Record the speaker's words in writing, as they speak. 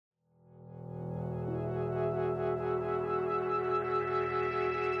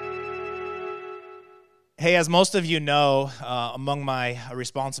Hey, as most of you know, among my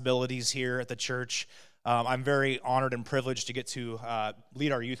responsibilities here at the church, I'm very honored and privileged to get to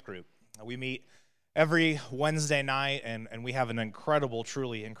lead our youth group. We meet every Wednesday night, and we have an incredible,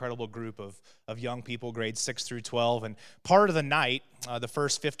 truly incredible group of young people, grades 6 through 12. And part of the night, the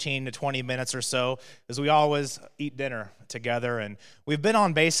first 15 to 20 minutes or so, is we always eat dinner together. And we've been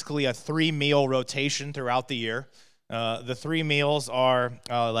on basically a 3-meal rotation throughout the year. The 3 meals are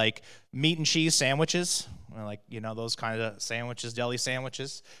like meat and cheese sandwiches, those kind of sandwiches, deli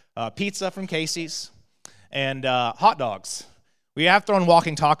sandwiches, pizza from Casey's, and hot dogs. We have thrown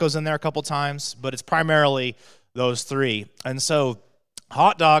walking tacos in there a couple times, but it's primarily those 3. And so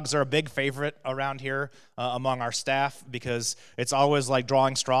hot dogs are a big favorite around here among our staff because it's always like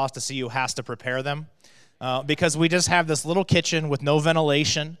drawing straws to see who has to prepare them. Because we just have this little kitchen with no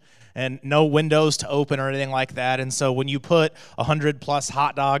ventilation and no windows to open or anything like that. And so when you put 100 plus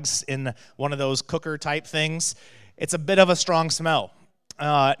hot dogs in one of those cooker type things, it's a bit of a strong smell.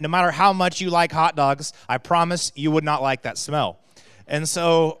 No matter how much you like hot dogs, I promise you would not like that smell. And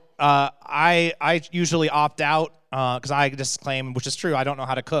so I usually opt out because I just claim, which is true, I don't know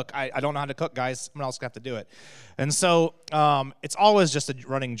how to cook. I don't know how to cook, guys. Someone else have to do it. And so it's always just a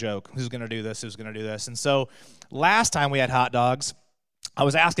running joke. Who's going to do this? Who's going to do this? And so last time we had hot dogs, I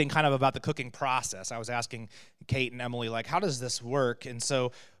was asking kind of about the cooking process. I was asking Kate and Emily, how does this work? And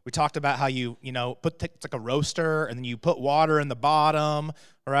so we talked about how you put it's like a roaster, and then you put water in the bottom,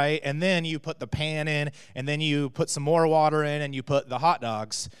 right? And then you put the pan in, and then you put some more water in, and you put the hot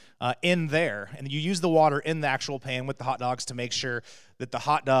dogs in there. And you use the water in the actual pan with the hot dogs to make sure that the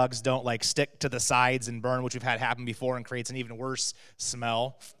hot dogs don't stick to the sides and burn, which we've had happen before and creates an even worse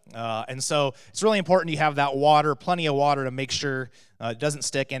smell. And so it's really important you have that water, plenty of water, to make sure it doesn't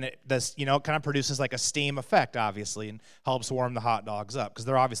stick, and it does, it kind of produces like a steam effect, obviously, and helps warm the hot dogs up because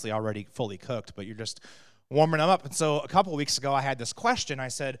they're obviously already fully cooked, but you're just warming them up. And so a couple of weeks ago, I had this question. I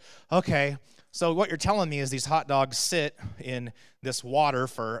said, okay, so what you're telling me is these hot dogs sit in this water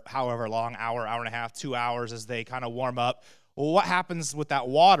for however long, hour and a half, 2 hours as they kind of warm up. Well, what happens with that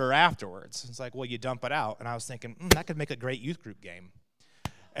water afterwards? It's like, well, you dump it out. And I was thinking, that could make a great youth group game.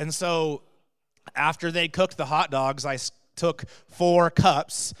 And so after they cooked the hot dogs, I took 4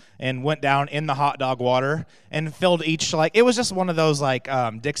 cups and went down in the hot dog water and filled each, it was just one of those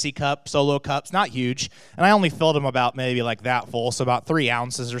Dixie cup, solo cups, not huge. And I only filled them about maybe that full, so about 3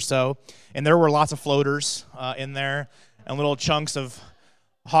 ounces or so. And there were lots of floaters in there and little chunks of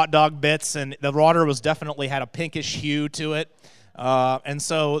hot dog bits, and the water was definitely had a pinkish hue to it. And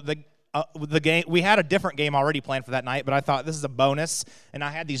so the game, we had a different game already planned for that night, but I thought this is a bonus, and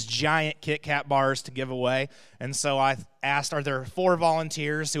I had these giant Kit Kat bars to give away. And so I asked, are there 4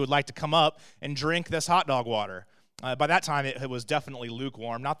 volunteers who would like to come up and drink this hot dog water? By that time, it was definitely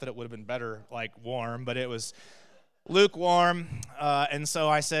lukewarm. Not that it would have been better warm, but it was lukewarm. And so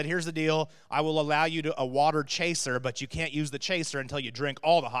I said, here's the deal. I will allow you a water chaser, but you can't use the chaser until you drink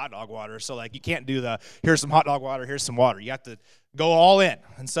all the hot dog water. So you can't do here's some hot dog water, here's some water. You have to go all in.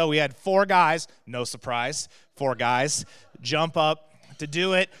 And so we had 4 guys, no surprise, 4 guys jump up to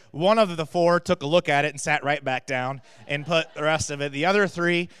do it. One of the 4 took a look at it and sat right back down and put the rest of it. The other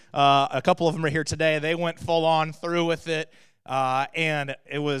 3, a couple of them are here today, they went full on through with it. And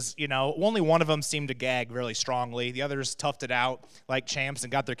it was, only one of them seemed to gag really strongly. The others toughed it out like champs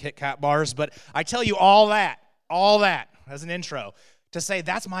and got their Kit Kat bars. But I tell you all that as an intro to say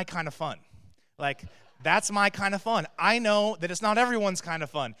that's my kind of fun. That's my kind of fun. I know that it's not everyone's kind of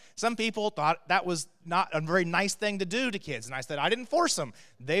fun. Some people thought that was not a very nice thing to do to kids. And I said, I didn't force them.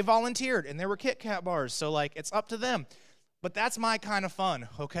 They volunteered, and there were Kit Kat bars. So, it's up to them. But that's my kind of fun,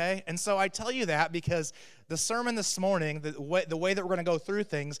 okay? And so I tell you that because the sermon this morning, the way that we're going to go through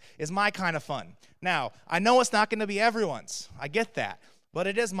things is my kind of fun. Now, I know it's not going to be everyone's. I get that. But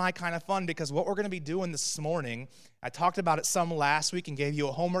it is my kind of fun because what we're going to be doing this morning, I talked about it some last week and gave you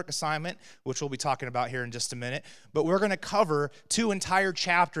a homework assignment, which we'll be talking about here in just a minute. But we're going to cover 2 entire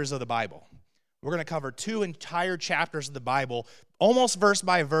chapters of the Bible. We're going to cover 2 entire chapters of the Bible, almost verse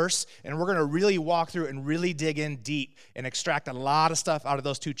by verse, and we're going to really walk through and really dig in deep and extract a lot of stuff out of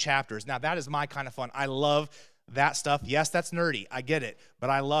those 2 chapters. Now, that is my kind of fun. I love that stuff. Yes, that's nerdy. I get it, but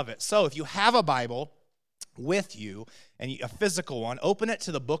I love it. So if you have a Bible with you, and a physical one, open it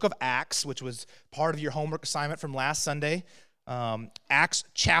to the book of Acts, which was part of your homework assignment from last Sunday. Acts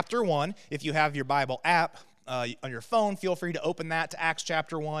chapter 1. If you have your Bible app on your phone, feel free to open that to Acts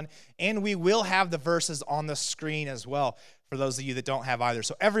chapter 1. And we will have the verses on the screen as well for those of you that don't have either.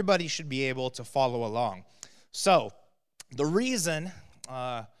 So everybody should be able to follow along. So the reason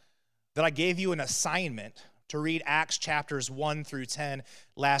that I gave you an assignment to read Acts chapters 1 through 10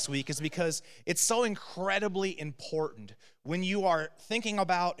 last week is because it's so incredibly important when you are thinking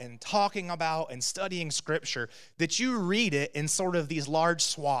about and talking about and studying Scripture that you read it in sort of these large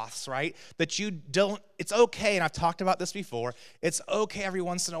swaths, right? That you don't, it's okay, and I've talked about this before, it's okay every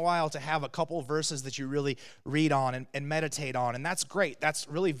once in a while to have a couple verses that you really read on and meditate on, and that's great. That's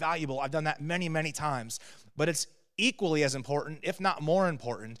really valuable. I've done that many, many times, but it's equally as important, if not more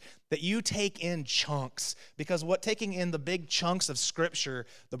important, that you take in chunks, because what taking in the big chunks of Scripture,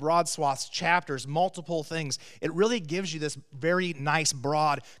 the broad swaths, chapters, multiple things, it really gives you this very nice,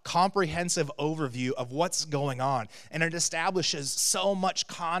 broad, comprehensive overview of what's going on, and it establishes so much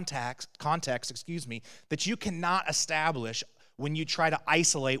context, that you cannot establish when you try to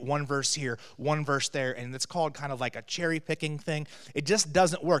isolate one verse here, one verse there, and it's called kind of like a cherry-picking thing. It just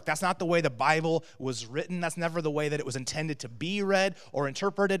doesn't work. That's not the way the Bible was written. That's never the way that it was intended to be read or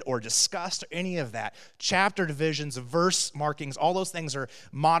interpreted or discussed or any of that. Chapter divisions, verse markings, all those things are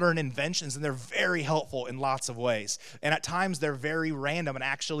modern inventions, and they're very helpful in lots of ways. And at times, they're very random, and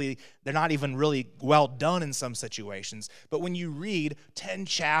actually, they're not even really well done in some situations. But when you read 10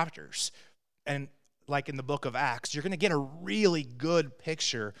 chapters, and like in the book of Acts, you're going to get a really good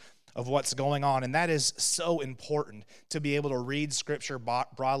picture of what's going on, and that is so important to be able to read Scripture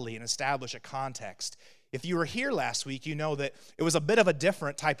broadly and establish a context. If you were here last week, you know that it was a bit of a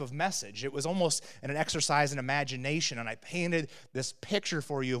different type of message. It was almost an exercise in imagination, and I painted this picture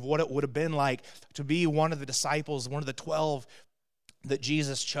for you of what it would have been like to be one of the disciples, one of the 12 that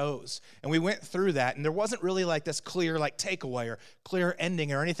Jesus chose. And we went through that, and there wasn't really like this clear like takeaway or clear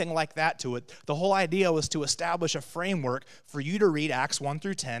ending or anything like that to it. The whole idea was to establish a framework for you to read Acts 1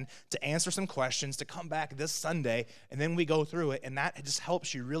 through 10, to answer some questions, to come back this Sunday, and then we go through it, and that just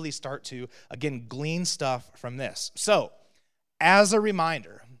helps you really start to, again, glean stuff from this. So, as a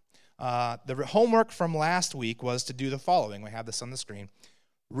reminder, the homework from last week was to do the following. We have this on the screen.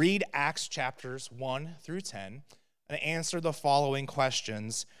 Read Acts chapters 1 through 10, and answer the following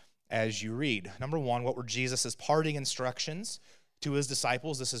questions as you read. Number 1, what were Jesus' parting instructions to his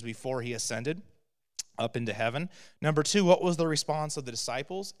disciples? This is before he ascended up into heaven. Number 2, what was the response of the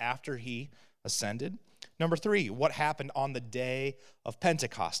disciples after he ascended? Number 3, what happened on the day of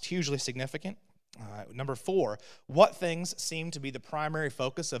Pentecost? Hugely significant. Number 4, what things seem to be the primary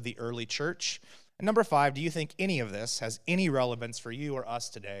focus of the early church? And number 5, do you think any of this has any relevance for you or us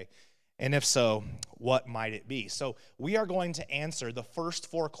today? And if so, what might it be? So we are going to answer the first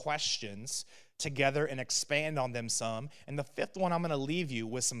 4 questions together and expand on them some. And the 5th one, I'm going to leave you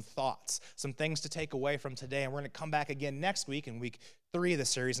with some thoughts, some things to take away from today. And we're going to come back again next week in week 3 of the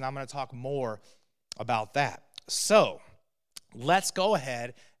series, and I'm going to talk more about that. So let's go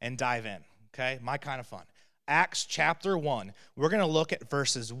ahead and dive in, okay? My kind of fun. Acts chapter 1. We're going to look at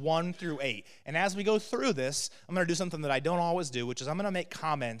verses 1 through 8. And as we go through this, I'm going to do something that I don't always do, which is I'm going to make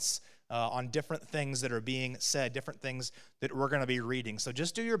comments on different things that are being said, different things that we're going to be reading. So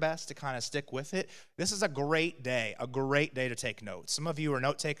just do your best to kind of stick with it. This is a great day to take notes. Some of you are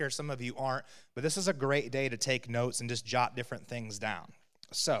note takers, some of you aren't, but this is a great day to take notes and just jot different things down.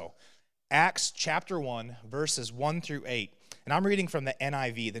 So, Acts chapter 1, verses 1 through 8. And I'm reading from the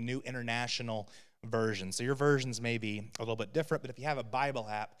NIV, the New International Version. So your versions may be a little bit different, but if you have a Bible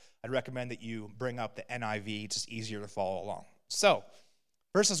app, I'd recommend that you bring up the NIV. It's just easier to follow along. So,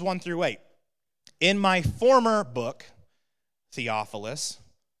 verses 1 through 8. In my former book, Theophilus.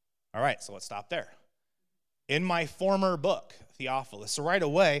 All right, so let's stop there. In my former book, Theophilus. So right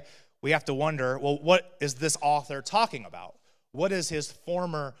away, we have to wonder, well, what is this author talking about? What is his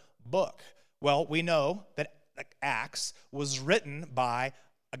former book? Well, we know that Acts was written by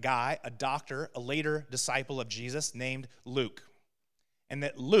a guy, a doctor, a later disciple of Jesus named Luke. And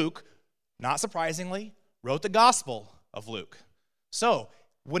that Luke, not surprisingly, wrote the Gospel of Luke. So,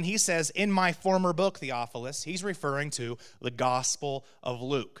 when he says, in my former book, Theophilus, he's referring to the Gospel of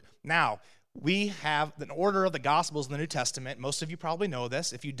Luke. Now, we have an order of the Gospels in the New Testament. Most of you probably know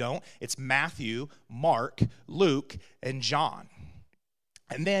this. If you don't, it's Matthew, Mark, Luke, and John.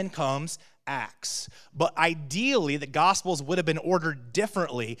 And then comes Acts. But ideally, the Gospels would have been ordered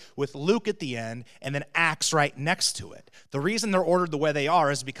differently with Luke at the end and then Acts right next to it. The reason they're ordered the way they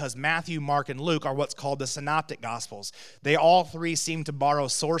are is because Matthew, Mark, and Luke are what's called the Synoptic Gospels. They all three seem to borrow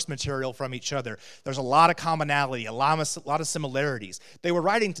source material from each other. There's a lot of commonality, a lot of similarities. They were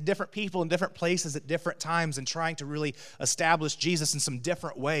writing to different people in different places at different times and trying to really establish Jesus in some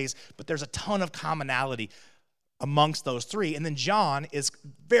different ways, but there's a ton of commonality amongst those three. And then John is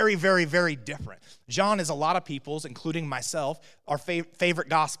very, very, very different. John is a lot of people's, including myself, our favorite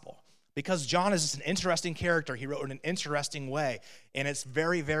gospel. because John is just an interesting character. He wrote in an interesting way, and it's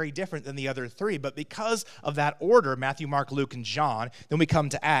very, very different than the other three. But because of that order, Matthew, Mark, Luke, and John, then we come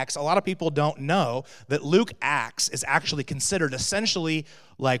to Acts. A lot of people don't know that Luke Acts is actually considered essentially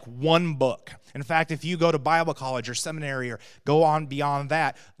like one book. In fact, if you go to Bible college or seminary or go on beyond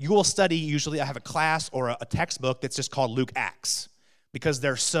that, you will study, usually I have a class or a textbook that's just called Luke Acts, because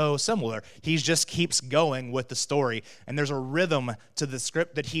they're so similar. He just keeps going with the story, and there's a rhythm to the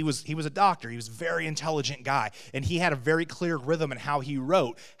script that he was a doctor. He was a very intelligent guy, and he had a very clear rhythm in how he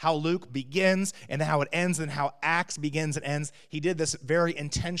wrote, how Luke begins and how it ends, and how Acts begins and ends. He did this very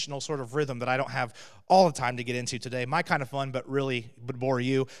intentional sort of rhythm that I don't have all the time to get into today. My kind of fun, but really would bore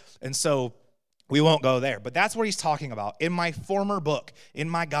you, and so we won't go there. But that's what he's talking about. In my former book, in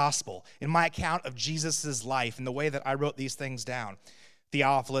my gospel, in my account of Jesus' life, and the way that I wrote these things down,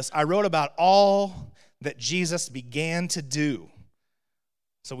 Theophilus, I wrote about all that Jesus began to do.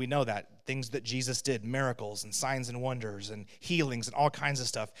 So we know that, things that Jesus did, miracles and signs and wonders and healings and all kinds of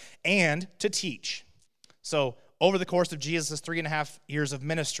stuff, and to teach. So over the course of Jesus' 3.5 years of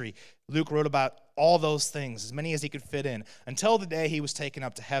ministry, Luke wrote about all those things, as many as he could fit in, until the day he was taken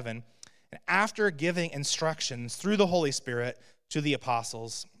up to heaven. And after giving instructions through the Holy Spirit to the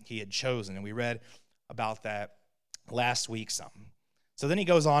apostles he had chosen, and we read about that last week some. So then he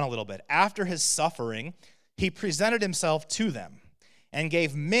goes on a little bit. After his suffering, he presented himself to them and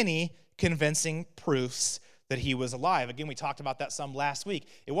gave many convincing proofs that he was alive. Again, we talked about that some last week.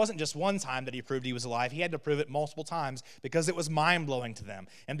 It wasn't just one time that he proved he was alive. He had to prove it multiple times because it was mind-blowing to them,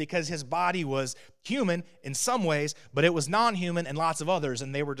 and because his body was human in some ways, but it was non-human in lots of others,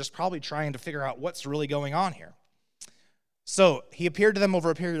 and they were just probably trying to figure out what's really going on here. So he appeared to them over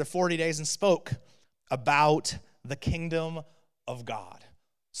a period of 40 days and spoke about the kingdom of God.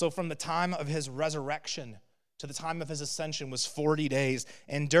 So from the time of his resurrection to the time of his ascension was 40 days.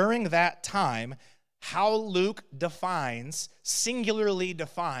 And during that time, how Luke singularly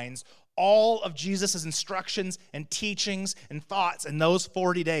defines all of Jesus' instructions and teachings and thoughts in those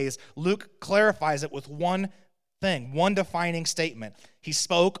 40 days, Luke clarifies it with one thing, one defining statement. He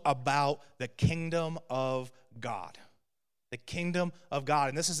spoke about the kingdom of God. The kingdom of God.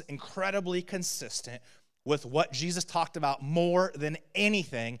 And this is incredibly consistent with what Jesus talked about more than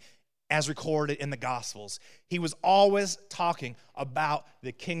anything as recorded in the Gospels. He was always talking about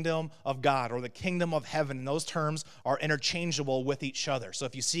the kingdom of God or the kingdom of heaven, and those terms are interchangeable with each other. So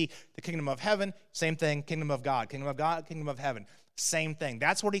if you see the kingdom of heaven, same thing, kingdom of God, kingdom of heaven, same thing.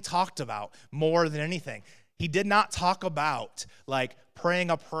 That's what he talked about more than anything. He did not talk about like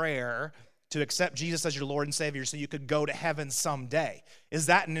praying a prayer to accept Jesus as your Lord and Savior so you could go to heaven someday. Is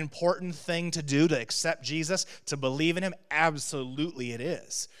that an important thing to do, to accept Jesus, to believe in him? Absolutely it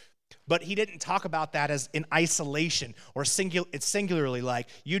is. But he didn't talk about that as in isolation or it's singularly like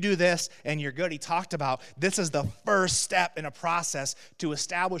you do this and you're good. He talked about this is the first step in a process to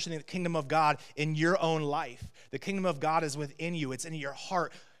establishing the kingdom of God in your own life. The kingdom of God is within you. It's in your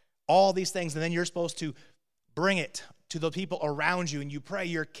heart. All these things, and then you're supposed to bring it to the people around you, and you pray,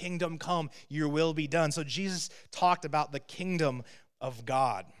 your kingdom come, your will be done. So Jesus talked about the kingdom of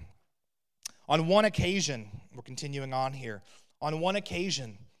God. On one occasion, we're continuing on here, on one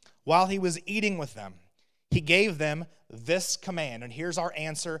occasion, while he was eating with them, he gave them this command. And here's our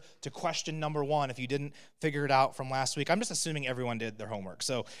answer to question number one, if you didn't figure it out from last week. I'm just assuming everyone did their homework,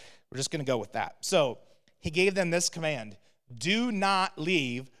 so we're just going to go with that. So he gave them this command: do not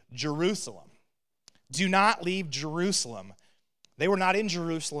leave Jerusalem. Do not leave Jerusalem. They were not in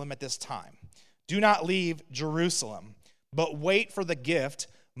Jerusalem at this time. Do not leave Jerusalem, but wait for the gift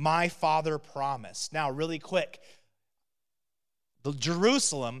my Father promised. Now, really quick, the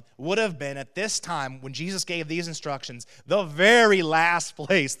Jerusalem would have been, at this time, when Jesus gave these instructions, the very last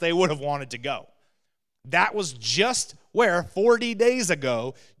place they would have wanted to go. That was just where 40 days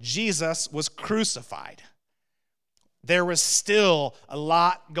ago Jesus was crucified. There was still a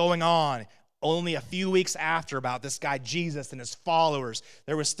lot going on. Only a few weeks after about this guy Jesus and his followers,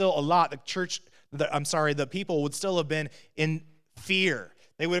 there was still a lot. The people would still have been in fear.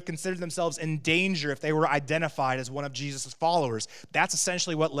 They would have considered themselves in danger if they were identified as one of Jesus' followers. That's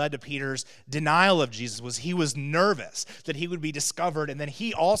essentially what led to Peter's denial of Jesus. Was he was nervous that he would be discovered, and then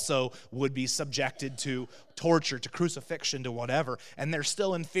he also would be subjected to torture, to crucifixion, to whatever. And they're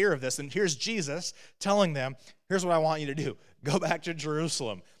still in fear of this. And here's Jesus telling them, here's what I want you to do. Go back to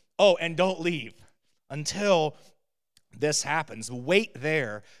Jerusalem. Oh, and don't leave until this happens. Wait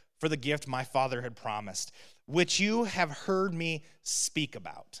there for the gift my Father had promised, which you have heard me speak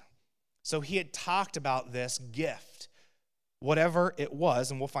about. So he had talked about this gift, whatever it was,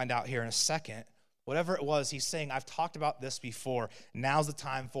 and we'll find out here in a second whatever it was, he's saying, I've talked about this before. Now's the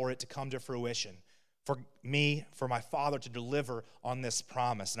time for it to come to fruition. For me, for my Father to deliver on this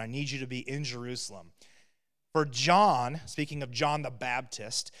promise. And I need you to be in Jerusalem. For John, speaking of John the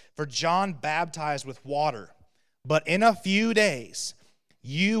Baptist, for John baptized with water, but in a few days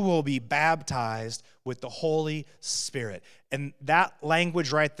you will be baptized with the Holy Spirit. And that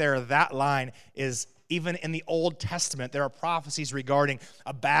language right there, that line is even in the Old Testament. There are prophecies regarding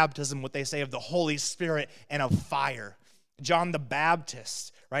a baptism, what they say of the Holy Spirit and of fire. John the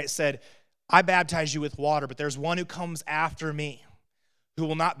Baptist, right, said, I baptize you with water, but there's one who comes after me, who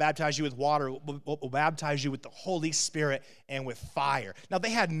will not baptize you with water, will baptize you with the Holy Spirit and with fire. Now, they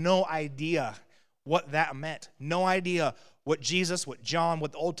had no idea what that meant. No idea what Jesus, what John,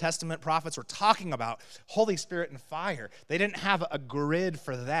 what the Old Testament prophets were talking about. Holy Spirit and fire. They didn't have a grid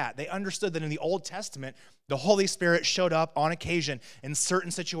for that. They understood that in the Old Testament, the Holy Spirit showed up on occasion in certain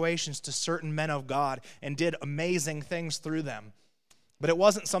situations to certain men of God and did amazing things through them. But it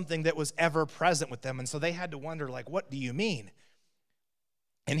wasn't something that was ever present with them. And so they had to wonder, like, what do you mean?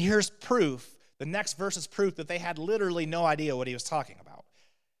 And here's proof. The next verse is proof that they had literally no idea what he was talking about.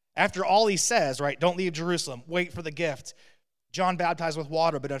 After all he says, right, don't leave Jerusalem, wait for the gift. John baptized with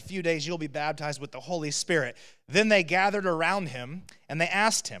water, but in a few days you'll be baptized with the Holy Spirit. Then they gathered around him and they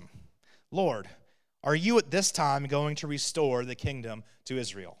asked him, Lord, are you at this time going to restore the kingdom to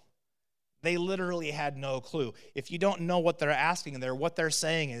Israel? They literally had no clue. If you don't know what they're asking there, what they're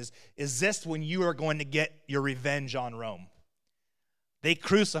saying is this when you are going to get your revenge on Rome? They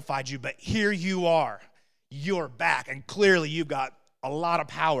crucified you, but here you are. You're back, and clearly you've got a lot of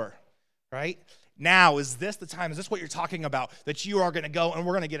power, right? Now, is this the time? Is this what you're talking about? That you are going to go and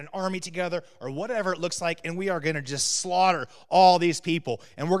we're going to get an army together or whatever it looks like, and we are going to just slaughter all these people,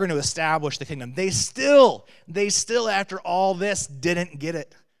 and we're going to establish the kingdom. They still, after all this, didn't get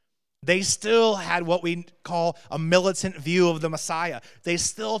it. They still had what we call a militant view of the Messiah. They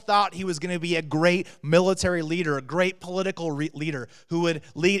still thought he was going to be a great military leader, a great political leader who would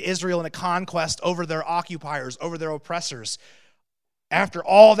lead Israel in a conquest over their occupiers, over their oppressors. After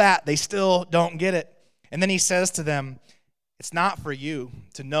all that, they still don't get it. And then he says to them, it's not for you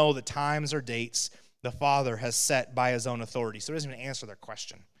to know the times or dates the Father has set by his own authority. So he doesn't even answer their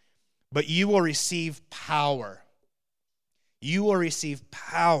question. But you will receive power. You will receive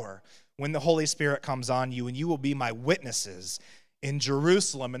power when the Holy Spirit comes on you, and you will be my witnesses in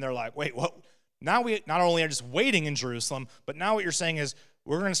Jerusalem. And they're like, wait, what? Now we not only are just waiting in Jerusalem, but now what you're saying is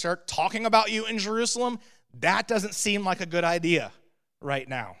we're going to start talking about you in Jerusalem? That doesn't seem like a good idea right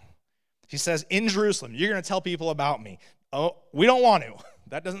now. He says, in Jerusalem, you're going to tell people about me. Oh, we don't want to.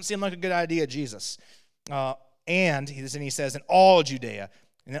 That doesn't seem like a good idea, Jesus. And he says, in all Judea,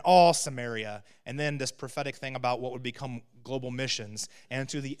 and in all Samaria, and then this prophetic thing about what would become global missions, and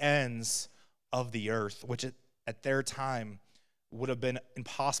to the ends of the earth, which at their time would have been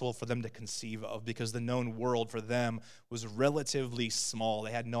impossible for them to conceive of because the known world for them was relatively small.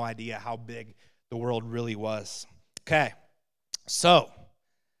 They had no idea how big the world really was. Okay, so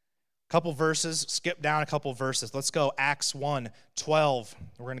a couple verses, skip down a couple verses. Let's go Acts 1:12.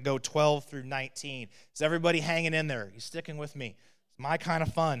 We're going to go 12 through 19. Is everybody hanging in there? You sticking with me? My kind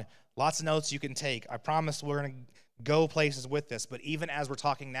of fun. Lots of notes you can take. I promise we're going to go places with this, but even as we're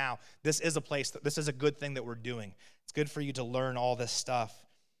talking now, this is a good thing that we're doing. It's good for you to learn all this stuff.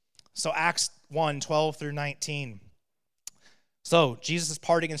 So Acts 1:12 through 19. So Jesus'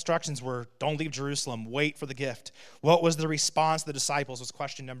 parting instructions were, don't leave Jerusalem, wait for the gift. What was the response of the disciples was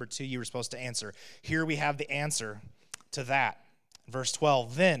question number 2 you were supposed to answer. Here we have the answer to that. Verse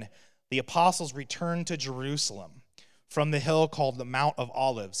 12, then the apostles returned to Jerusalem from the hill called the Mount of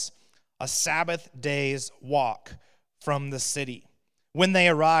Olives, a Sabbath day's walk from the city. When they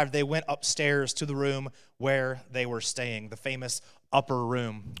arrived, they went upstairs to the room where they were staying, the famous upper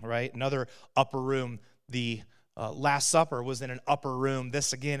room, right? Another upper room. The Last Supper was in an upper room.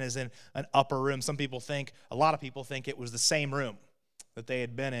 This, again, is in an upper room. A lot of people think it was the same room that they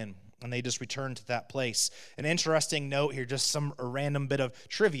had been in, and they just returned to that place. An interesting note here, just a random bit of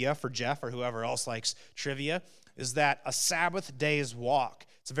trivia for Jeff or whoever else likes trivia, is that a Sabbath day's walk.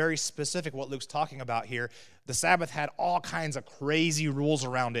 It's very specific what Luke's talking about here. The Sabbath had all kinds of crazy rules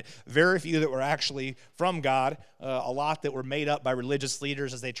around it. Very few that were actually from God. A lot that were made up by religious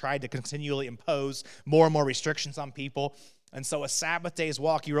leaders as they tried to continually impose more and more restrictions on people. And so a Sabbath day's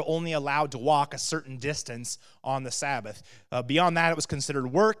walk, you were only allowed to walk a certain distance on the Sabbath. Beyond that, it was considered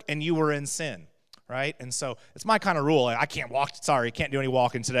work, and you were in sin, right? And so it's my kind of rule. I can't walk. Sorry, can't do any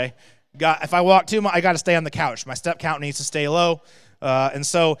walking today. If I walk too much, I got to stay on the couch. My step count needs to stay low. And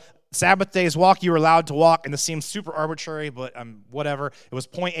so Sabbath day's walk, you were allowed to walk, and this seems super arbitrary, but whatever. It was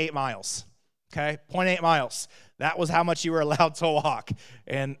 0.8 miles. Okay, 0.8 miles. That was how much you were allowed to walk.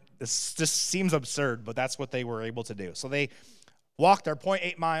 And this just seems absurd, but that's what they were able to do. So they walked their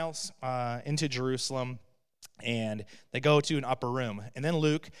 0.8 miles into Jerusalem, and they go to an upper room. And then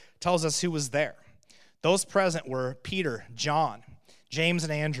Luke tells us who was there. Those present were Peter, John, James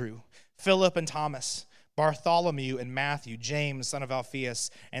and Andrew, Philip and Thomas, Bartholomew and Matthew, James, son of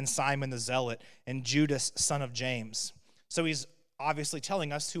Alphaeus, and Simon the Zealot, and Judas, son of James. So he's obviously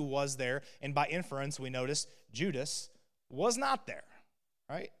telling us who was there, and by inference, we notice Judas was not there,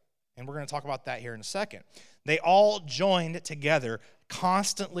 right? And we're going to talk about that here in a second. They all joined together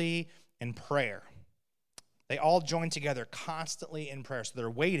constantly in prayer. They all joined together constantly in prayer. So they're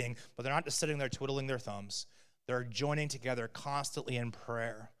waiting, but they're not just sitting there twiddling their thumbs. They're joining together constantly in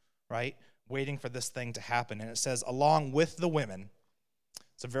prayer, right? Waiting for this thing to happen. And it says, along with the women,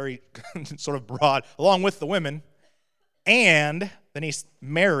 it's a very sort of broad, along with the women, and then he's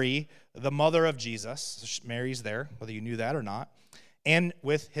Mary, the mother of Jesus. Mary's there, whether you knew that or not. And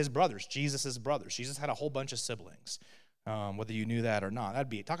with his brothers, Jesus' brothers. Jesus had a whole bunch of siblings, whether you knew that or not. That'd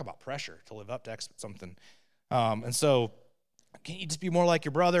be, talk about pressure to live up to something. And so, can you just be more like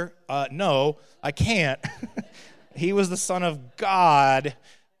your brother? No, I can't. He was the Son of God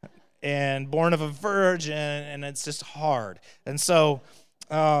and born of a virgin, and it's just hard. And so,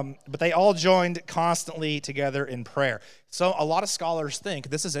 but they all joined constantly together in prayer. So a lot of scholars think,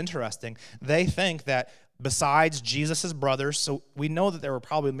 this is interesting, they think that besides Jesus' brothers, so we know that there were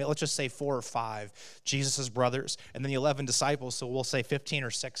probably, let's just say 4 or 5 Jesus' brothers, and then the 11 disciples, so we'll say 15 or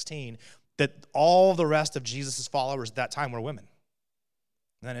 16, that all the rest of Jesus' followers at that time were women.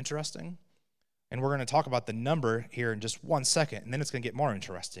 Isn't that interesting? And we're going to talk about the number here in just 1 second, and then it's going to get more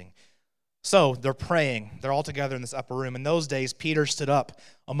interesting. So they're praying. They're all together in this upper room. In those days, Peter stood up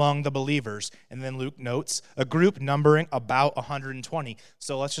among the believers. And then Luke notes a group numbering about 120.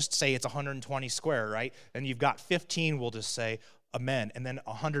 So let's just say it's 120 square, right? And you've got 15, we'll just say, men, and then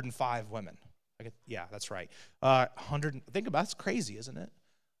 105 women. Yeah, that's right. 100. Think about it. That's crazy, isn't it?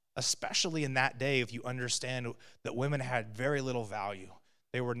 Especially in that day, if you understand that women had very little value.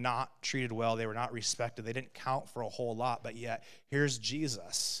 They were not treated well. They were not respected. They didn't count for a whole lot. But yet, here's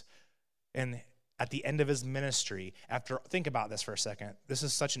Jesus. And at the end of his ministry, think about this for a second. This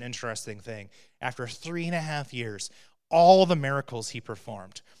is such an interesting thing. After 3.5 years, all the miracles he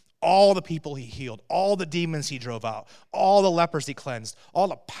performed, all the people he healed, all the demons he drove out, all the lepers he cleansed, all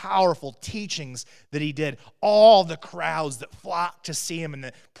the powerful teachings that he did, all the crowds that flocked to see him and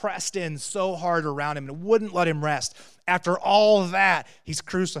that pressed in so hard around him and wouldn't let him rest. After all of that, he's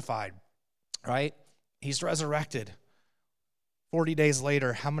crucified, right? He's resurrected. 40 days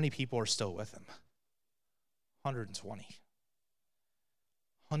later, how many people are still with him? 120.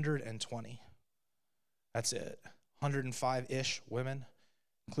 120. That's it. 105-ish women,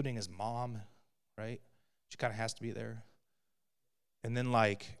 including his mom, right? She kind of has to be there. And then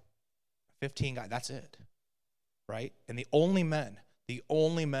 15 guys, that's it, right? And the only men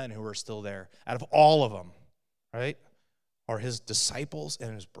who are still there, out of all of them, right, are his disciples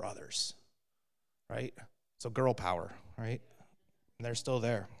and his brothers, right? So girl power, right? And they're still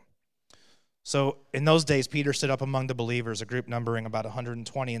there. So in those days, Peter stood up among the believers, a group numbering about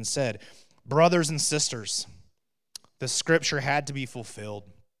 120, and said, brothers and sisters, the scripture had to be fulfilled,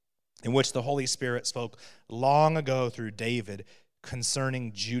 in which the Holy Spirit spoke long ago through David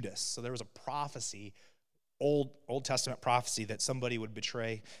concerning Judas. So there was a prophecy, Old Testament prophecy, that somebody would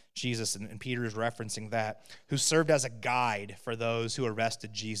betray Jesus, and Peter is referencing that, who served as a guide for those who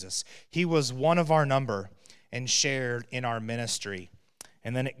arrested Jesus. He was one of our number and shared in our ministry.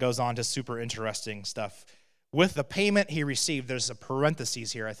 And then it goes on to super interesting stuff. With the payment he received, there's a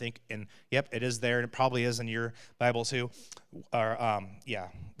parentheses here, I think, and yep, it is there, and it probably is in your Bible too.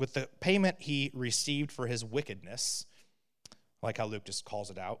 With the payment he received for his wickedness, like how Luke just calls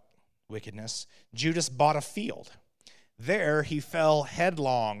it out, wickedness, Judas bought a field. There he fell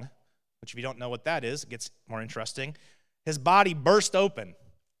headlong, which if you don't know what that is, it gets more interesting. His body burst open,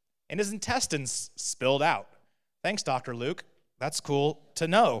 and his intestines spilled out. Thanks, Dr. Luke. That's cool to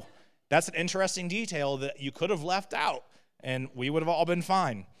know. That's an interesting detail that you could have left out, and we would have all been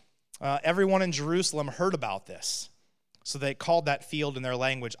fine. Everyone in Jerusalem heard about this, so they called that field in their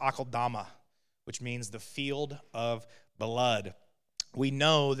language Akeldama, which means the field of blood. We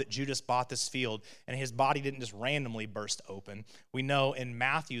know that Judas bought this field, and his body didn't just randomly burst open. We know in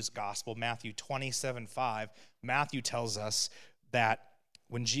Matthew's gospel, Matthew 27:5, Matthew tells us that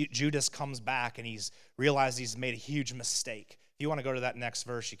when Judas comes back and he's realized he's made a huge mistake. If you want to go to that next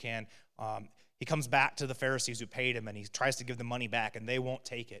verse, you can. He comes back to the Pharisees who paid him, and he tries to give the money back, and they won't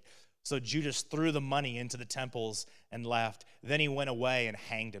take it. So Judas threw the money into the temples and left. Then he went away and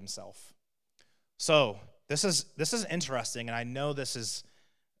hanged himself. So this is interesting, and I know this is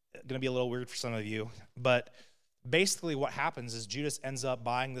going to be a little weird for some of you, but basically what happens is Judas ends up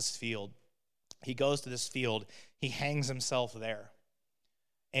buying this field. He goes to this field. He hangs himself there.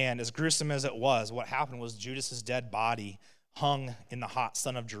 And as gruesome as it was, what happened was Judas's dead body hung in the hot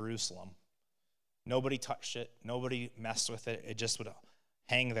sun of Jerusalem. Nobody touched it. Nobody messed with it. It just would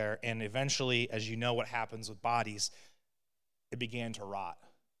hang there. And eventually, as you know what happens with bodies, it began to rot.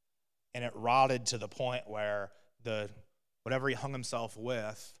 And it rotted to the point where whatever he hung himself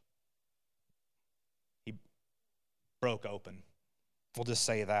with, he broke open. We'll just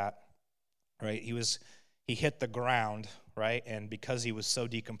say that, right? He hit the ground, right? And because he was so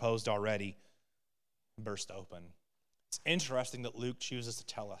decomposed already, burst open. It's interesting that Luke chooses to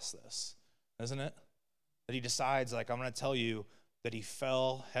tell us this, isn't it? That he decides, I'm going to tell you that he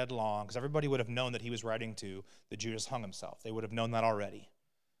fell headlong, because everybody would have known that he was writing to that Judas hung himself. They would have known that already.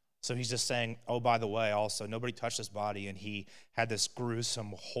 So he's just saying, oh, by the way, also, nobody touched his body, and he had this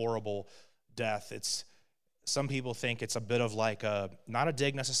gruesome, horrible death. Some people think it's a bit of not a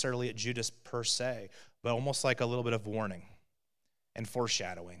dig necessarily at Judas per se, but almost like a little bit of warning and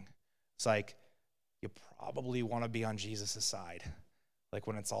foreshadowing. It's like, you probably want to be on Jesus' side,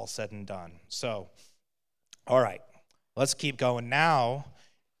 when it's all said and done. So, all right, let's keep going. Now,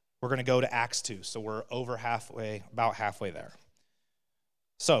 we're going to go to Acts 2. So we're about halfway there.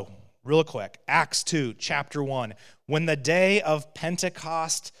 So, real quick, Acts 2, chapter 1. When the day of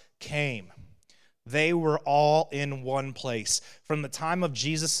Pentecost came, they were all in one place. From the time of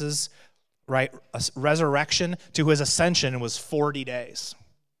Jesus' resurrection to his ascension was 40 days.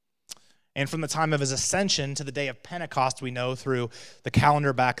 And from the time of his ascension to the day of Pentecost, we know through the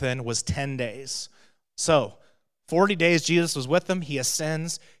calendar back then, was 10 days. So, 40 days Jesus was with them. He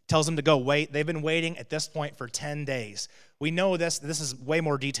ascends, tells them to go wait. They've been waiting at this point for 10 days. We know this. This is way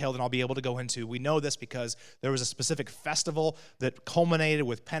more detailed than I'll be able to go into. We know this because there was a specific festival that culminated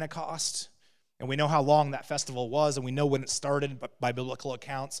with Pentecost. And we know how long that festival was, and we know when it started by biblical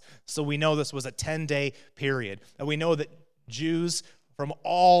accounts. So we know this was a 10-day period. And we know that Jews from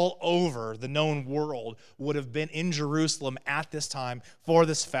all over the known world would have been in Jerusalem at this time for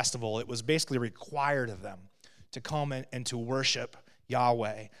this festival. It was basically required of them to come and to worship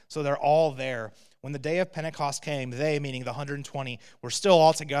Yahweh. So they're all there. When the day of Pentecost came, they, meaning the 120, were still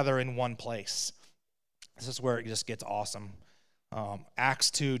all together in one place. This is where it just gets awesome.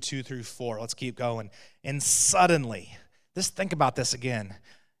 Acts 2, 2 through 4. Let's keep going. And suddenly, just think about this again.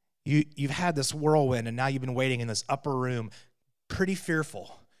 You've had this whirlwind, and now you've been waiting in this upper room, pretty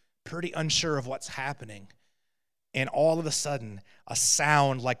fearful, pretty unsure of what's happening. And all of a sudden, a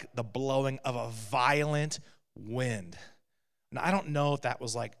sound like the blowing of a violent wind. And I don't know if that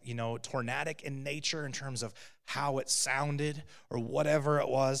was tornadic in nature in terms of how it sounded or whatever it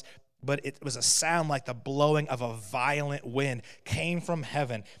was, but it was a sound like the blowing of a violent wind came from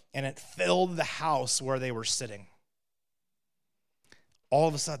heaven, and it filled the house where they were sitting. All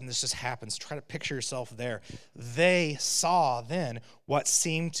of a sudden, this just happens. Try to picture yourself there. They saw then what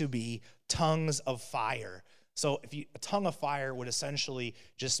seemed to be tongues of fire. So a tongue of fire would essentially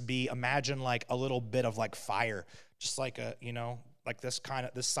just be, imagine a little bit of fire, just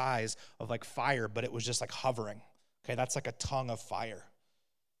this size of fire, but it was just hovering. Okay, that's a tongue of fire.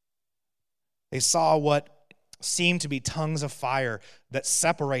 They saw what seemed to be tongues of fire that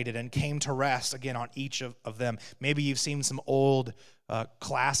separated and came to rest again on each of them. Maybe you've seen some old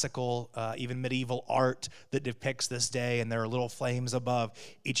classical, even medieval art that depicts this day, and there are little flames above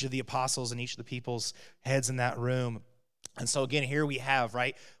each of the apostles and each of the people's heads in that room. And so again, here we have,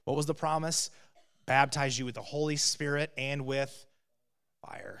 right, what was the promise? Baptize you with the Holy Spirit and with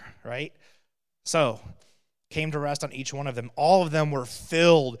fire, right? So, came to rest on each one of them. All of them were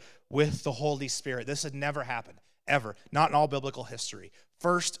filled with the Holy Spirit. This had never happened, ever. Not in all biblical history.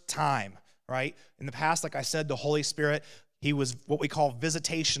 First time, right? In the past, like I said, the Holy Spirit, he was what we call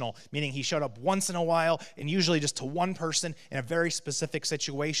visitational, meaning he showed up once in a while and usually just to one person in a very specific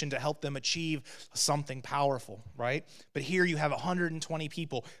situation to help them achieve something powerful, right? But here you have 120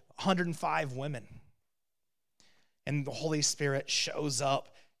 people, 105 women. And the Holy Spirit shows up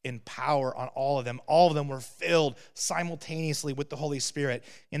in power on all of them. All of them were filled simultaneously with the Holy Spirit,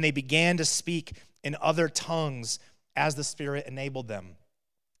 and they began to speak in other tongues as the Spirit enabled them.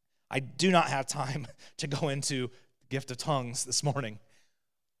 I do not have time to go into gift of tongues this morning,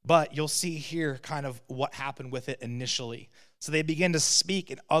 but you'll see here kind of what happened with it initially. So they began to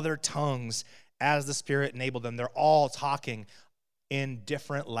speak in other tongues as the Spirit enabled them. They're all talking in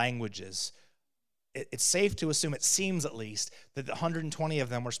different languages. It's safe to assume, it seems at least, that the 120 of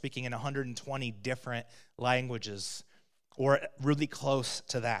them were speaking in 120 different languages, or really close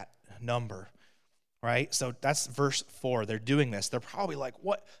to that number. right? So that's verse 4. They're doing this. They're probably like,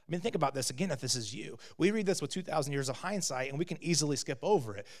 what? I mean, think about this again if this is you. We read this with 2,000 years of hindsight, and we can easily skip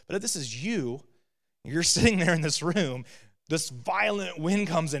over it. But if this is you, you're sitting there in this room, this violent wind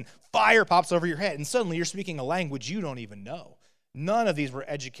comes in, fire pops over your head, and suddenly you're speaking a language you don't even know. None of these were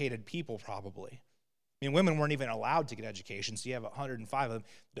educated people, probably. I mean, women weren't even allowed to get education, so you have 105 of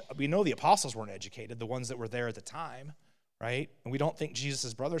them. We know the apostles weren't educated, the ones that were there at the time, right? And we don't think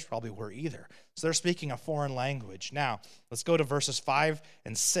Jesus' brothers probably were either. So they're speaking a foreign language. Now, let's go to verses 5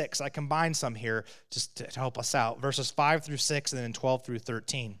 and 6. I combined some here just to help us out. Verses 5 through 6 and then 12 through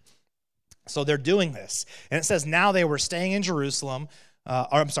 13. So they're doing this. And it says, now they were staying in Jerusalem.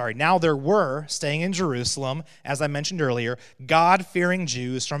 Now there were staying in Jerusalem, as I mentioned earlier, God-fearing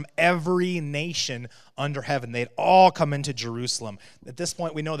Jews from every nation under heaven. They'd all come into Jerusalem. At this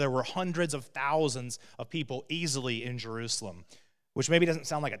point, we know there were hundreds of thousands of people easily in Jerusalem, which maybe doesn't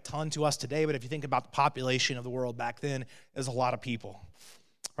sound like a ton to us today, but if you think about the population of the world back then, there's a lot of people,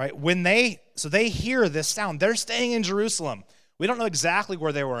 right? So they hear this sound. They're staying in Jerusalem. We don't know exactly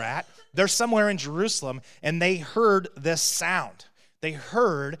where they were at. They're somewhere in Jerusalem, and they heard this sound. They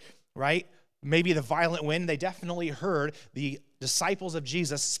heard, right, maybe the violent wind. They definitely heard the disciples of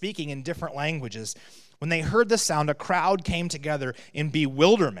Jesus speaking in different languages. When they heard the sound, a crowd came together in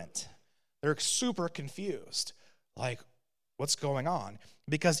bewilderment. They're super confused. Like, what's going on?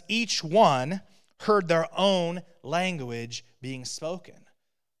 Because each one heard their own language being spoken.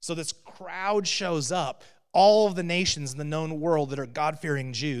 So this crowd shows up, all of the nations in the known world that are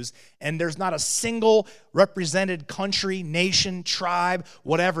God-fearing Jews, and there's not a single represented country, nation, tribe,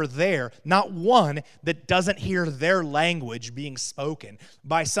 whatever there, not one that doesn't hear their language being spoken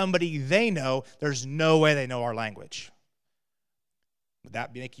by somebody they know. There's no way they know our language. Would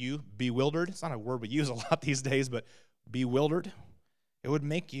that make you bewildered? It's not a word we use a lot these days, but bewildered. It would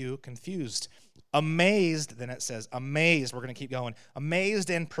make you confused. Amazed, then it says, amazed, we're going to keep going, amazed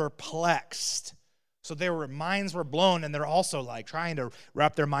and perplexed. So their minds were blown, and they're also like trying to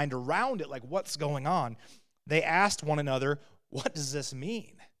wrap their mind around it, like what's going on. They asked one another, what does this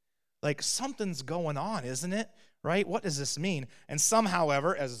mean? Like something's going on, isn't it? Right? What does this mean? And some,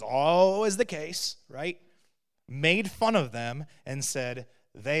 however, as is always the case, right, made fun of them and said,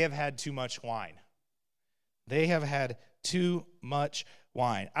 they have had too much wine. They have had too much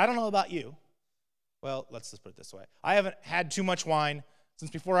wine. I don't know about you. Well, let's just put it this way. I haven't had too much wine since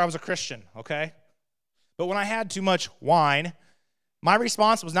before I was a Christian, okay? But when I had too much wine, my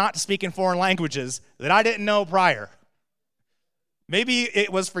response was not to speak in foreign languages that I didn't know prior. Maybe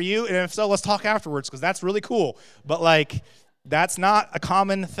it was for you, and if so, let's talk afterwards, because that's really cool. But, like, that's not a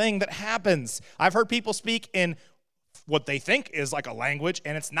common thing that happens. I've heard people speak in what they think is like a language,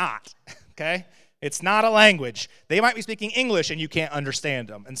 and it's not, okay? It's not a language. They might be speaking English, and you can't understand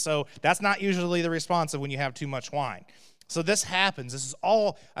them. And so that's not usually the response of when you have too much wine. So this happens. This is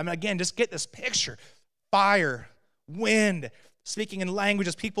all, I mean, again, just get this picture. Fire, wind, speaking in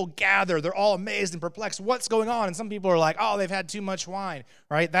languages, people gather. They're all amazed and perplexed. What's going on? And some people are like, oh, they've had too much wine,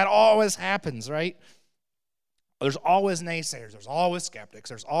 right? That always happens, right? There's always naysayers. There's always skeptics.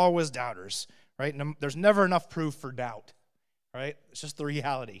 There's always doubters, right? There's never enough proof for doubt, right? It's just the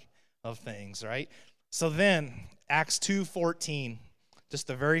reality of things, right? So then, Acts 2:14, just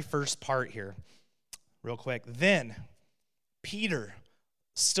the very first part here, real quick. Then Peter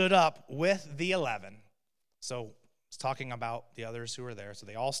stood up with the 11. So it's talking about the others who were there. So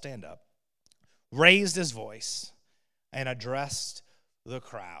they all stand up, raised his voice, and addressed the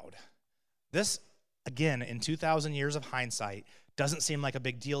crowd. This, again, in 2,000 years of hindsight, doesn't seem like a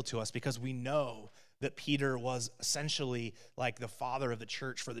big deal to us because we know that Peter was essentially like the father of the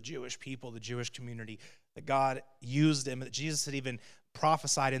church for the Jewish people, the Jewish community, that God used him, that Jesus had even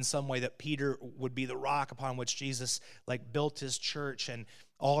prophesied in some way that Peter would be the rock upon which Jesus like built his church and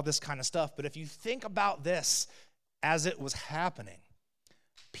all of this kind of stuff. But if you think about this as it was happening,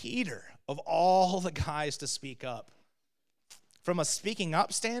 Peter, of all the guys to speak up, from a speaking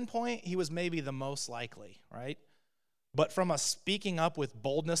up standpoint, he was maybe the most likely, right? But from a speaking up with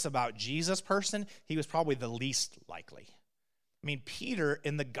boldness about Jesus person, he was probably the least likely. I mean, Peter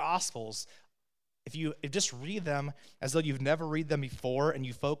in the Gospels, if you just read them as though you've never read them before and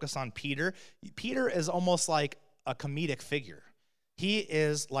you focus on Peter, Peter is almost like a comedic figure. He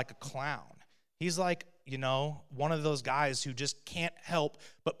is like a clown. He's like, you know, one of those guys who just can't help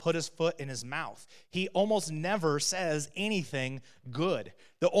but put his foot in his mouth. He almost never says anything good.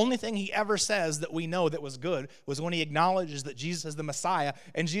 The only thing he ever says that we know that was good was when he acknowledges that Jesus is the Messiah,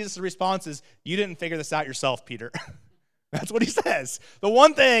 and Jesus' response is, you didn't figure this out yourself, Peter. That's what he says. The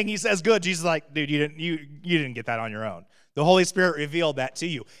one thing he says good, Jesus is like, dude, you didn't get that on your own. The Holy Spirit revealed that to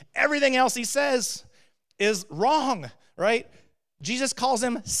you. Everything else he says is wrong, right? Jesus calls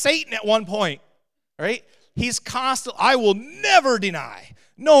him Satan at one point, right? He's constant, I will never deny,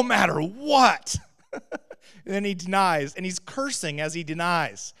 no matter what. And then he denies, and he's cursing as he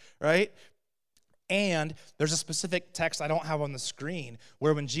denies, right? And there's a specific text I don't have on the screen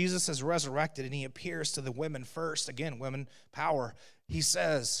where when Jesus is resurrected and he appears to the women first, again, women power, he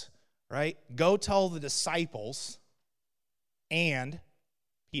says, right, go tell the disciples and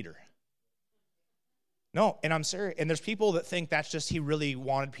Peter. No, and I'm serious. And there's people that think that's just he really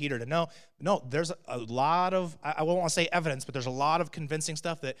wanted Peter to know. No, there's a lot of, I won't want to say evidence, but there's a lot of convincing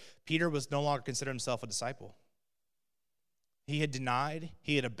stuff that Peter was no longer considered himself a disciple. He had denied,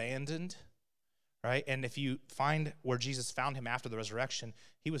 he had abandoned, right? And if you find where Jesus found him after the resurrection,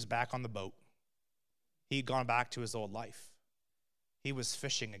 he was back on the boat. He had gone back to his old life. He was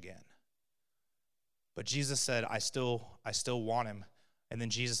fishing again. But Jesus said, I still want him. And then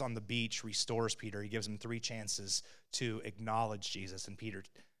Jesus on the beach restores Peter. He gives him 3 chances to acknowledge Jesus. And Peter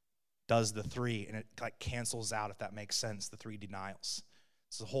does the 3, and it like cancels out, if that makes sense, the 3 denials.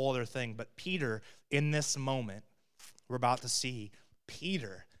 It's a whole other thing. But Peter, in this moment, we're about to see,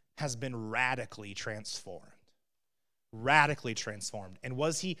 Peter has been radically transformed. Radically transformed. And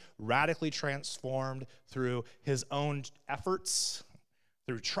was he radically transformed through his own efforts,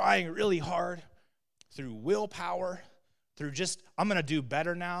 through trying really hard, through willpower, through just, I'm going to do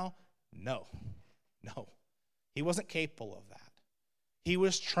better now? No. He wasn't capable of that. He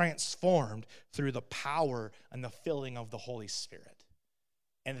was transformed through the power and the filling of the Holy Spirit.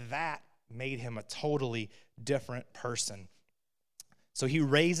 And that made him a totally different person. So he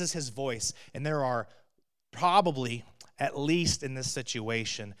raises his voice, and there are probably, at least in this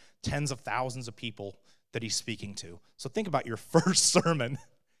situation, tens of thousands of people that he's speaking to. So think about your first sermon.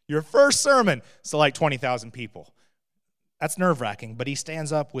 Your first sermon, so like 20,000 people. That's nerve-wracking, but he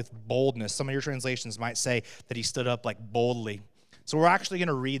stands up with boldness. Some of your translations might say that he stood up like boldly. So we're actually going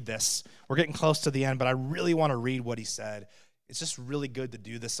to read this. We're getting close to the end, but I really want to read what he said. It's just really good to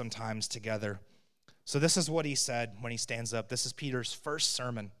do this sometimes together. So this is what he said when he stands up. This is Peter's first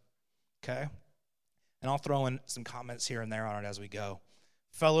sermon, okay? And I'll throw in some comments here and there on it as we go.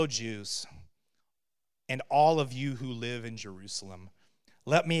 Fellow Jews, and all of you who live in Jerusalem,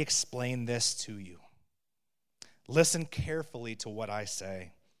 let me explain this to you. Listen carefully to what I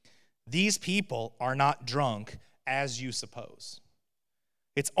say. These people are not drunk as you suppose.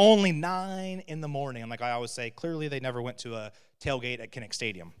 It's only 9 a.m. And like I always say, clearly they never went to a tailgate at Kinnick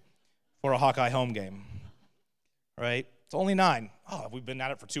Stadium for a Hawkeye home game, right? It's only 9. Oh, we've been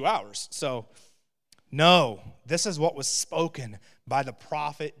at it for 2 hours. So, no, this is what was spoken by the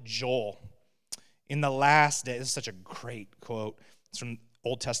prophet Joel. In the last day, this is such a great quote. It's from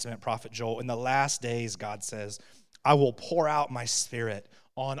Old Testament prophet Joel. In the last days, God says, I will pour out my spirit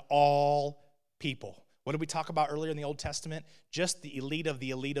on all people. What did we talk about earlier in the Old Testament? Just the elite of the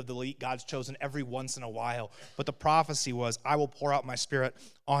elite of the elite. God's chosen every once in a while. But the prophecy was, I will pour out my spirit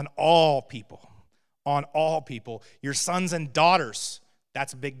on all people. On all people. Your sons and daughters.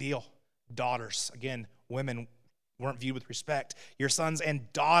 That's a big deal. Daughters. Again, women weren't viewed with respect. Your sons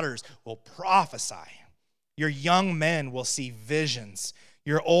and daughters will prophesy. Your young men will see visions.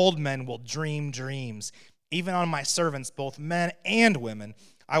 Your old men will dream dreams. Even on my servants, both men and women,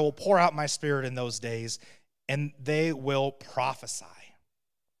 I will pour out my spirit in those days, and they will prophesy.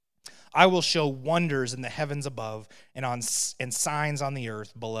 I will show wonders in the heavens above and signs on the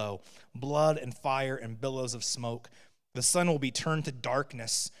earth below, blood and fire and billows of smoke. The sun will be turned to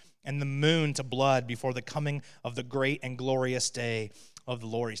darkness and the moon to blood before the coming of the great and glorious day of the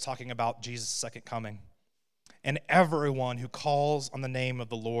Lord. He's talking about Jesus' second coming. And everyone who calls on the name of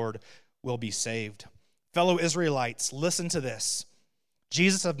the Lord will be saved. Fellow Israelites, listen to this.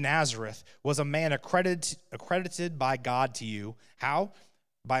 Jesus of Nazareth was a man accredited by God to you. How?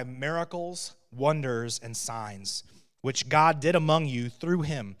 By miracles, wonders, and signs, which God did among you through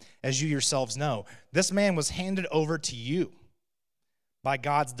him, as you yourselves know. This man was handed over to you by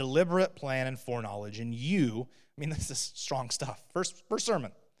God's deliberate plan and foreknowledge. And you, this is strong stuff. First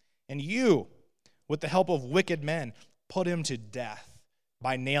sermon. And you, with the help of wicked men, put him to death